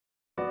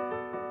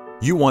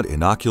You want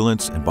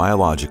inoculants and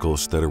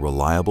biologicals that are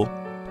reliable,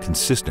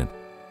 consistent,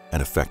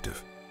 and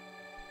effective.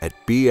 At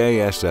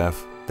BASF,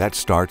 that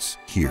starts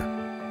here,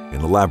 in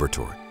the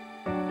laboratory.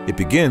 It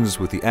begins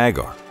with the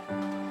agar,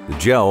 the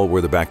gel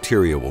where the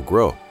bacteria will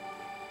grow.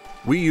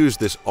 We use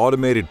this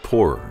automated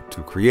pourer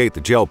to create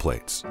the gel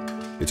plates.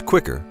 It's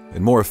quicker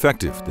and more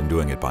effective than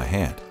doing it by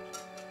hand.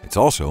 It's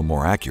also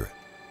more accurate,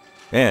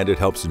 and it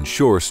helps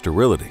ensure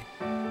sterility.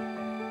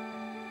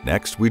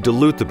 Next, we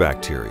dilute the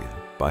bacteria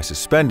by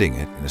suspending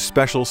it in a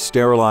special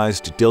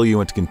sterilized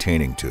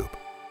diluent-containing tube.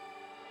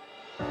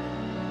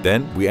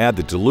 Then, we add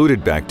the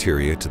diluted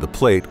bacteria to the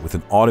plate with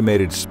an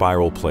automated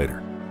spiral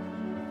plater.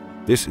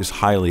 This is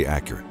highly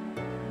accurate.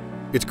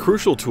 It's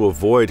crucial to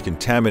avoid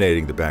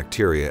contaminating the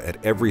bacteria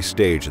at every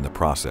stage in the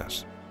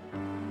process.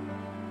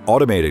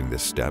 Automating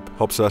this step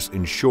helps us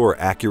ensure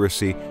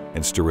accuracy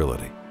and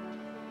sterility.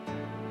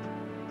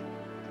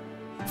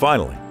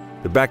 Finally,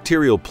 the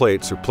bacterial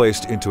plates are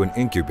placed into an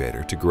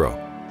incubator to grow.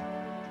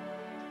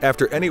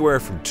 After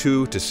anywhere from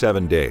 2 to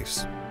 7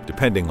 days,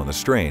 depending on the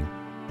strain,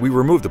 we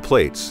remove the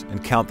plates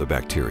and count the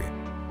bacteria.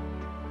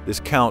 This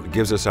count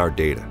gives us our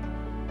data.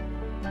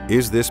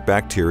 Is this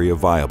bacteria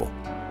viable?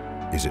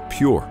 Is it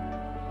pure?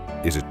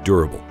 Is it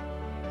durable?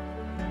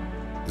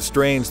 The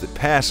strains that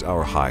pass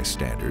our high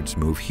standards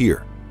move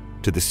here,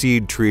 to the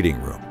seed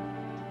treating room,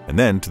 and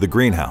then to the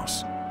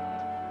greenhouse.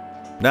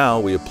 Now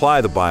we apply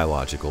the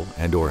biological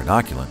and/or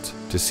inoculant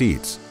to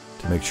seeds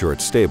to make sure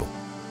it's stable.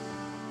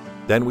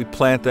 Then we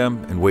plant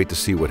them and wait to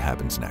see what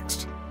happens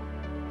next.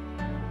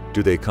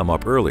 Do they come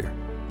up earlier?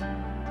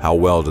 How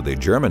well do they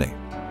germinate?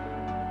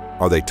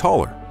 Are they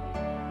taller?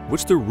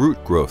 What's the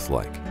root growth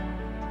like?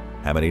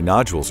 How many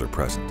nodules are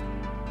present?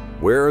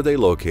 Where are they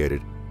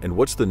located, and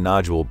what's the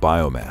nodule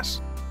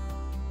biomass?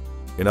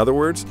 In other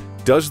words,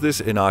 does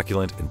this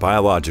inoculant and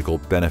biological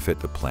benefit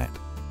the plant?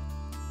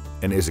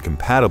 And is it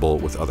compatible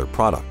with other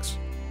products?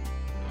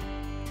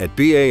 At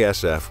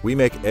BASF, we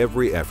make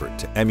every effort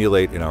to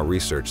emulate in our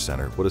research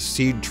center what a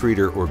seed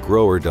treater or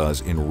grower does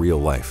in real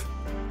life.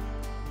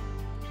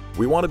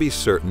 We want to be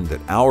certain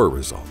that our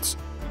results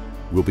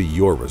will be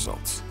your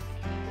results.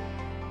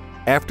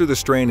 After the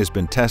strain has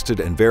been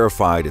tested and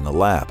verified in the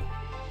lab,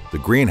 the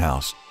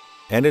greenhouse,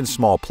 and in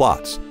small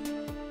plots,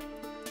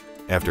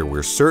 after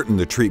we're certain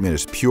the treatment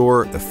is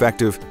pure,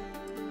 effective,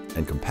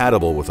 and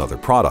compatible with other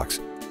products,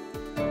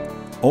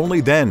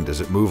 only then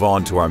does it move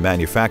on to our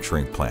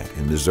manufacturing plant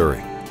in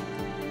Missouri.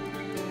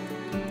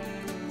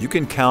 You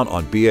can count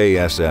on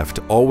BASF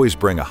to always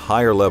bring a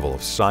higher level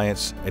of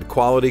science and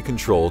quality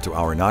control to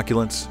our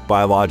inoculants,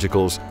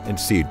 biologicals, and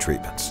seed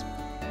treatments.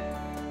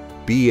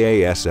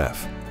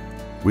 BASF.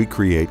 We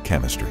create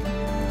chemistry.